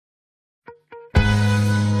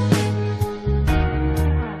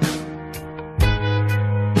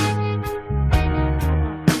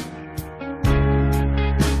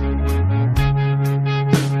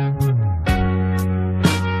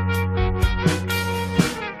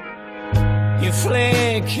you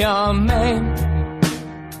flick your mane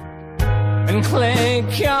and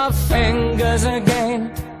click your fingers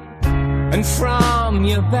again, and from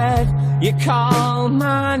your bed you call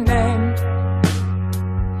my name.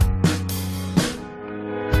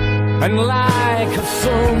 And like a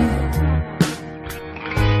fool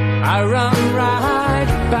I run right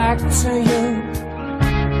back to you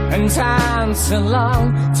and dance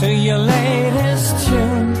along to your latest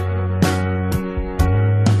tune.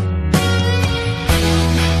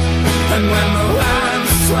 And when the land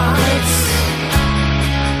slides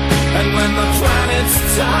and when the planets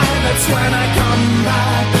die, that's when I come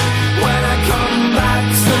back, when I come back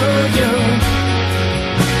to you.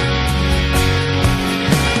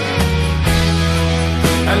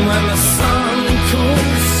 And when the sun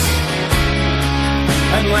cools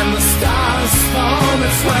and when the stars fall,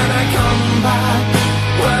 that's when I come back,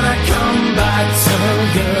 when I come back to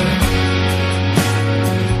you.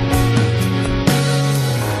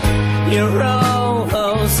 You roll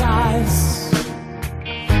those eyes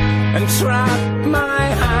and trap my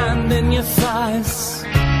hand in your thighs.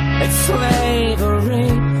 It's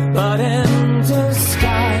slavery, but in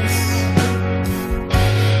disguise.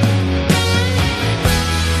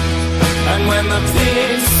 And when the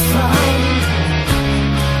peace found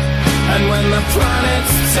and when the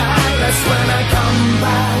planets die, that's when I come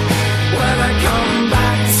back, when I come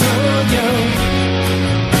back to you.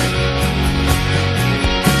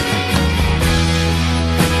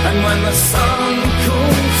 And when the sun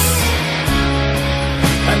cools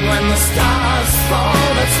and when the stars fall,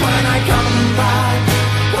 that's when I come